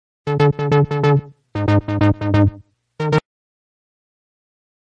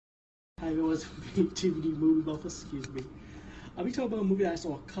DVD movie buff, excuse me. I'll be talking about a movie that I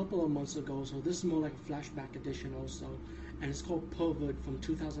saw a couple of months ago, so this is more like a flashback edition also, and it's called Pervert from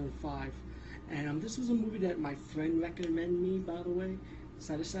 2005. And this was a movie that my friend recommended me, by the way.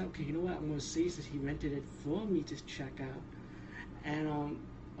 So I decided, okay, you know what, I'm going to see since he rented it for me to check out. And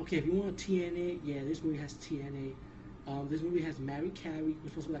okay, if you want TNA, yeah, this movie has TNA. This movie has Mary Carey,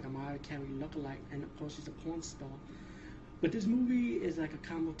 who's supposed to be like a Mariah Carey lookalike, and of course she's a porn star. But this movie is like a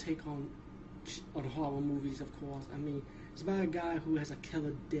combo take on horror movies, of course. I mean, it's about a guy who has a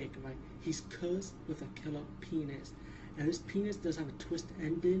killer dick, right? He's cursed with a killer penis, and this penis does have a twist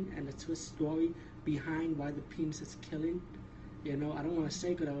ending and a twist story behind why the penis is killing. You know, I don't want to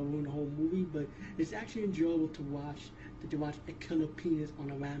say because I will ruin the whole movie, but it's actually enjoyable to watch. To watch a killer penis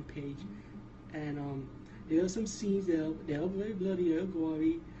on a rampage, and there are some scenes that are very bloody, they're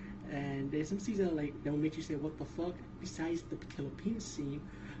gory, and there's some scenes that are like that will make you say what the fuck. Besides the killer penis scene,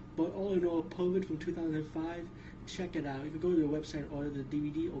 but all in all, Pervert from 2005. Check it out. You can go to their website, order the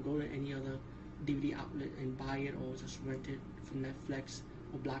DVD, or go to any other DVD outlet and buy it, or just rent it from Netflix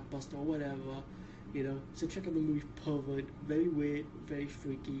or Blockbuster or whatever. You know, so check out the movie Pervert. Very weird, very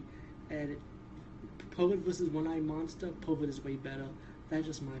freaky, and Pervert versus One-Eyed Monster. Pervert is way better. That's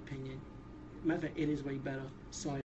just my opinion. Matter of fact, it is way better. Sorry.